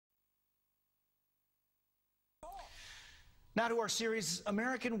Now to our series,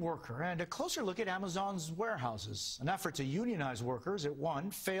 American Worker, and a closer look at Amazon's warehouses. An effort to unionize workers at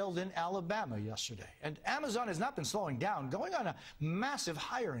one failed in Alabama yesterday. And Amazon has not been slowing down, going on a massive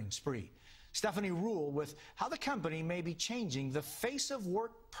hiring spree. Stephanie Rule with how the company may be changing the face of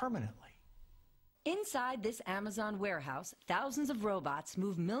work permanently. Inside this Amazon warehouse, thousands of robots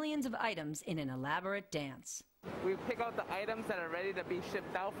move millions of items in an elaborate dance. We pick out the items that are ready to be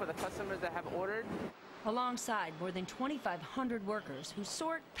shipped out for the customers that have ordered. Alongside more than 2,500 workers who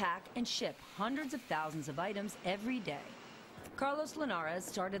sort, pack, and ship hundreds of thousands of items every day. Carlos Linares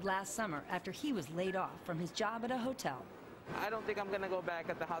started last summer after he was laid off from his job at a hotel. I don't think I'm going to go back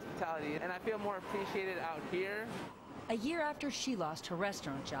at the hospitality, and I feel more appreciated out here. A year after she lost her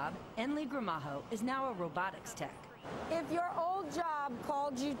restaurant job, Enli Gramajo is now a robotics tech. If your old job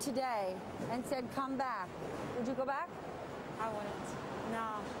called you today and said, come back, would you go back? I wouldn't. No.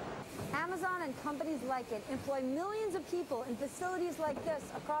 Amazon and companies like it employ millions of people in facilities like this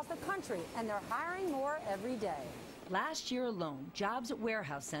across the country, and they're hiring more every day. Last year alone, jobs at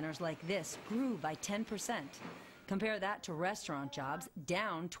warehouse centers like this grew by 10%. Compare that to restaurant jobs,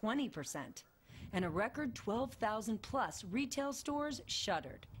 down 20%. And a record 12,000 plus retail stores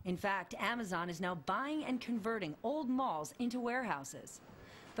shuttered. In fact, Amazon is now buying and converting old malls into warehouses.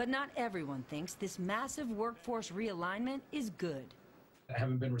 But not everyone thinks this massive workforce realignment is good.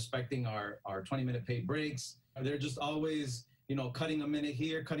 Haven't been respecting our 20-minute paid breaks. They're just always, cutting a minute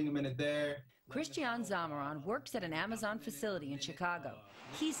here, cutting a minute there. Christian Zamaran works at an Amazon facility in Chicago.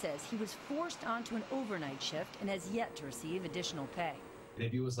 He says he was forced onto an overnight shift and has yet to receive additional pay. They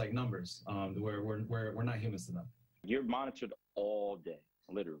view us like numbers. We're not humans to them. You're monitored all day,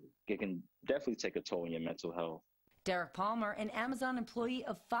 literally. It can definitely take a toll on your mental health. Derek Palmer, an Amazon employee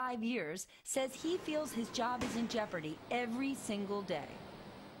of 5 years, says he feels his job is in jeopardy every single day.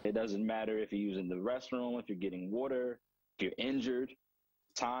 It doesn't matter if you're using the restroom, if you're getting water, if you're injured.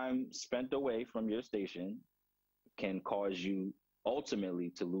 Time spent away from your station can cause you ultimately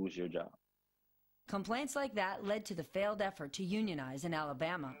to lose your job. Complaints like that led to the failed effort to unionize in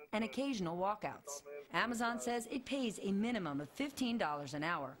Alabama and occasional walkouts. Amazon says it pays a minimum of $15 an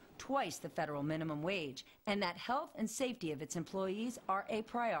hour, twice the federal minimum wage, and that health and safety of its employees are a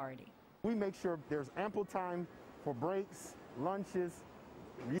priority. We make sure there's ample time for breaks, lunches,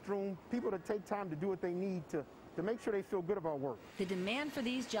 restroom, people to take time to do what they need to make sure they feel good about work. The demand for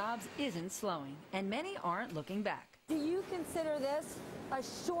these jobs isn't slowing, and many aren't looking back. Do you consider this a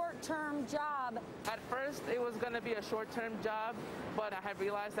short-term job? At first, it was going to be a short-term job, but I have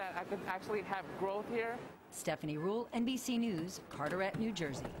realized that I could actually have growth here. Stephanie Rule, NBC News, Carteret, New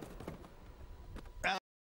Jersey.